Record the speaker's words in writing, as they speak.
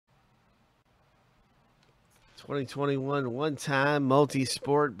2021 one-time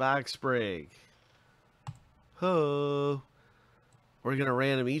multi-sport box break. Ho! We're going to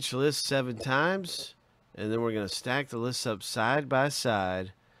random each list 7 times, and then we're going to stack the lists up side by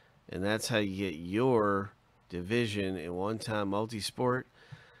side, and that's how you get your division in one-time multi-sport.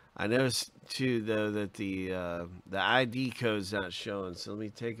 I noticed too, though, that the ID code's not showing, so let me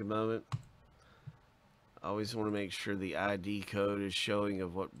take a moment. I always want to make sure the ID code is showing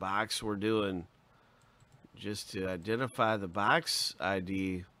of what box we're doing, just to identify the box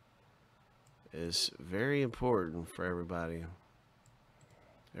ID is very important for everybody.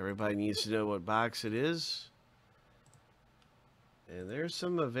 Everybody needs to know what box it is. And there's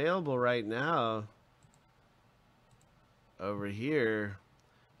some available right now over here.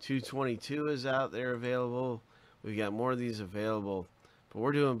 222 is out there available. We've got more of these available. But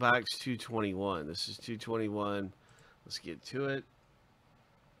we're doing box 221. This is 221. Let's get to it.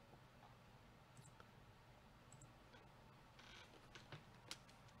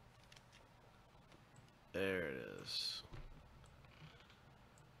 There it is.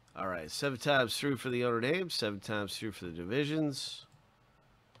 All right, 7 times through for the owner name, 7 times through for the divisions.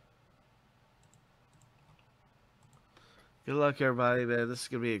 Good luck, everybody, man. This is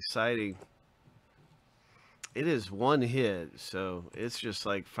going to be exciting. It is one hit, so it's just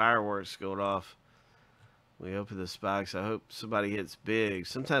like fireworks going off. We open this box. I hope somebody hits big.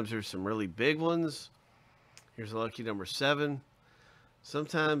 Sometimes there's some really big ones. Here's lucky number 7.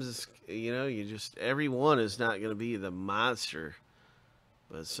 Sometimes it's, you just, every one is not going to be the monster.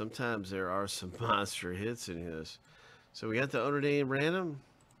 But sometimes there are some monster hits in this. So we got the owner name random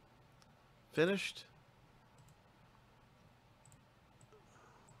finished.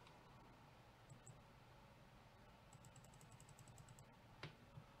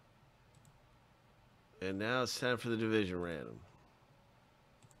 And now it's time for the division random.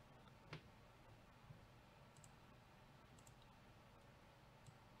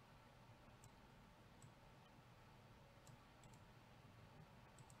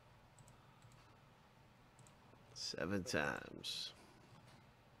 Seven times.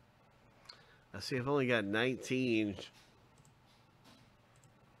 I see I've only got 19.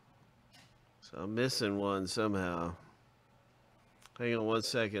 So I'm missing one somehow. Hang on one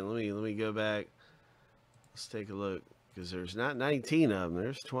second. Let me go back. Let's take a look. Because there's not 19 of them.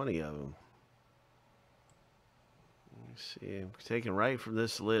 There's 20 of them. Let me see. I'm taking right from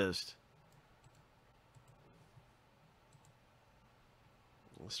this list.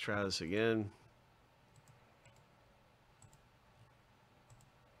 Let's try this again.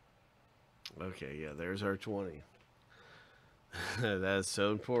 Okay, yeah, there's our 20. That's so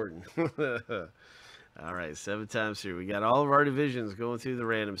important. All right, 7 times through. We got all of our divisions going through the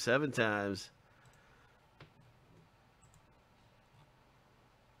random 7 times.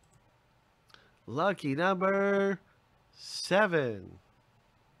 Lucky number 7.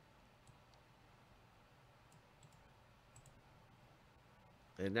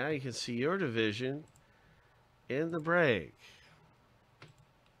 And now you can see your division in the break.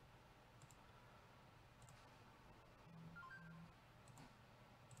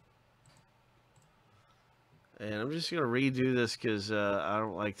 And I'm just going to redo this because I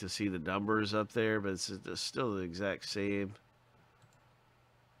don't like to see the numbers up there, but it's still the exact same.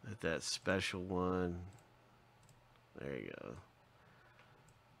 That special one. There you go.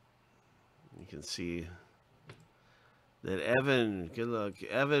 You can see that Evan, good luck.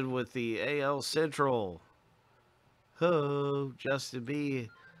 Evan with the AL Central. Ho, Justin B,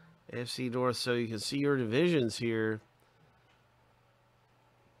 FC North. So you can see your divisions here.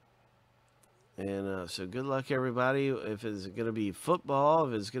 And so good luck, everybody. If it's going to be football,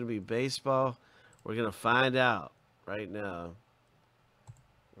 if it's going to be baseball, we're going to find out right now.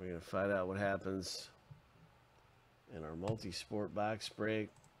 We're going to find out what happens in our multi-sport box break.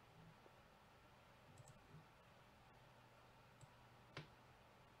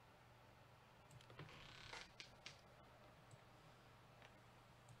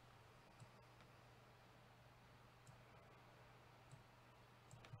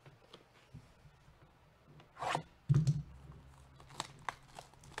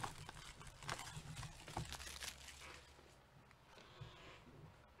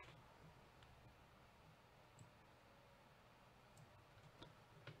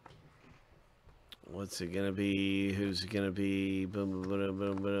 What's it going to be? Who's it going to be? Boom, boom,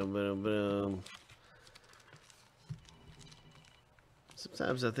 boom, boom, boom, boom.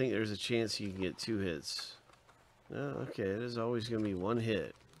 Sometimes I think there's a chance you can get 2 hits. Oh, okay, it is always going to be 1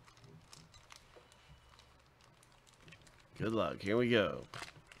 hit. Good luck. Here we go.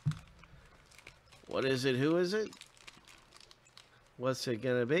 What is it? Who is it? What's it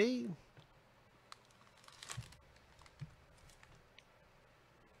going to be?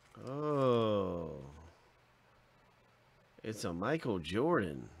 Oh. It's a Michael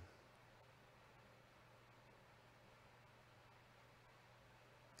Jordan.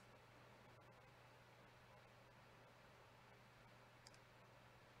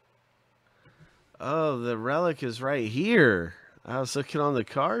 Oh, the relic is right here. I was looking on the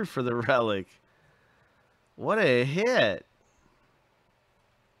card for the relic. What a hit.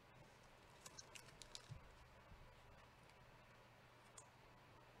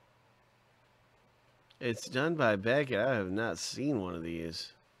 It's done by Beckett. I have not seen one of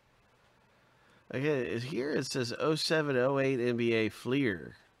these. Okay, here it says 0708 NBA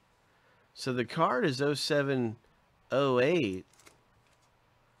Fleer. So the card is 0708,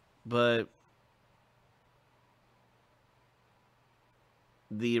 but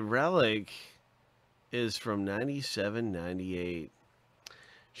the relic is from 97-98.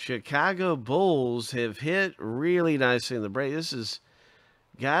 Chicago Bulls have hit really nicely in the break. This has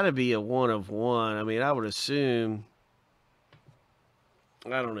got to be a 1 of 1. I mean, I would assume,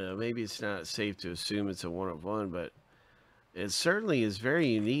 I don't know, maybe it's not safe to assume it's a 1 of 1, but it certainly is very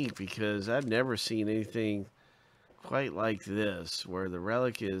unique because I've never seen anything quite like this where the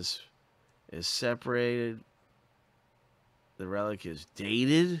relic is separated. The relic is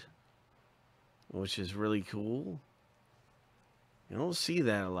dated, which is really cool. You don't see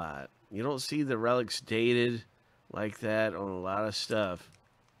that a lot. You don't see the relics dated like that on a lot of stuff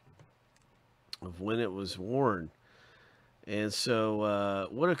of when it was worn. And so,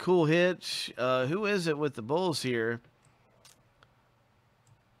 what a cool hit. Who is it with the Bulls here?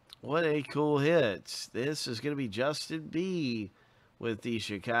 What a cool hit. This is going to be Justin B with the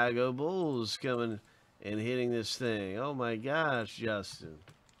Chicago Bulls coming and hitting this thing. Oh my gosh, Justin.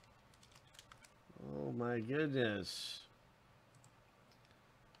 Oh my goodness.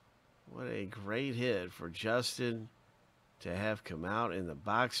 What a great hit for Justin to have come out in the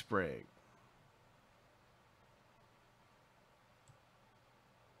box break.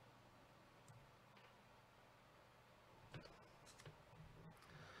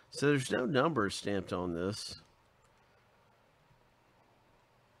 So there's no number stamped on this.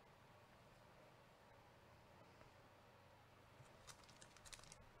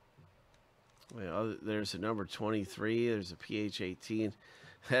 Well, there's a number 23. There's a PH18.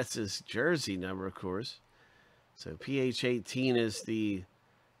 That's his jersey number, of course. So PH18 is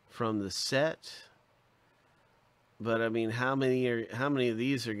from the set. But I mean, how many of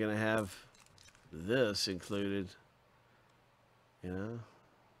these are going to have this included? You know.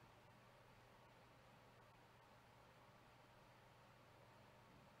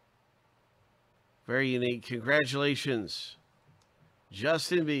 Very unique. Congratulations,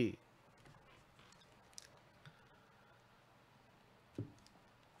 Justin B.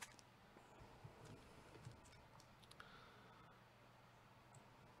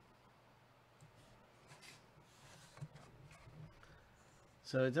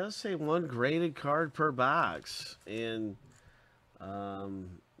 So it does say 1 graded card per box. And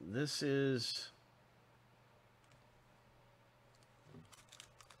this is,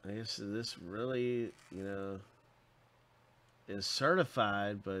 I guess this really, is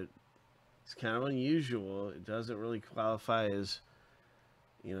certified, but it's kind of unusual. It doesn't really qualify as,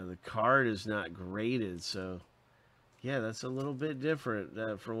 the card is not graded. So, yeah, that's a little bit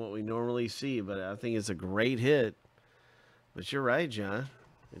different from what we normally see. But I think it's a great hit. But you're right, John.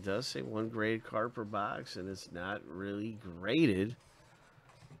 It does say 1 graded card per box, and it's not really graded.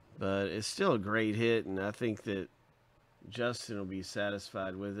 But it's still a great hit, and I think that Justin will be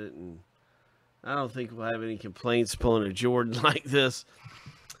satisfied with it. And I don't think we'll have any complaints pulling a Jordan like this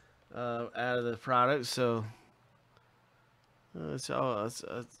out of the product. So I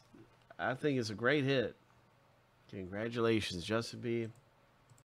think it's a great hit. Congratulations, Justin B.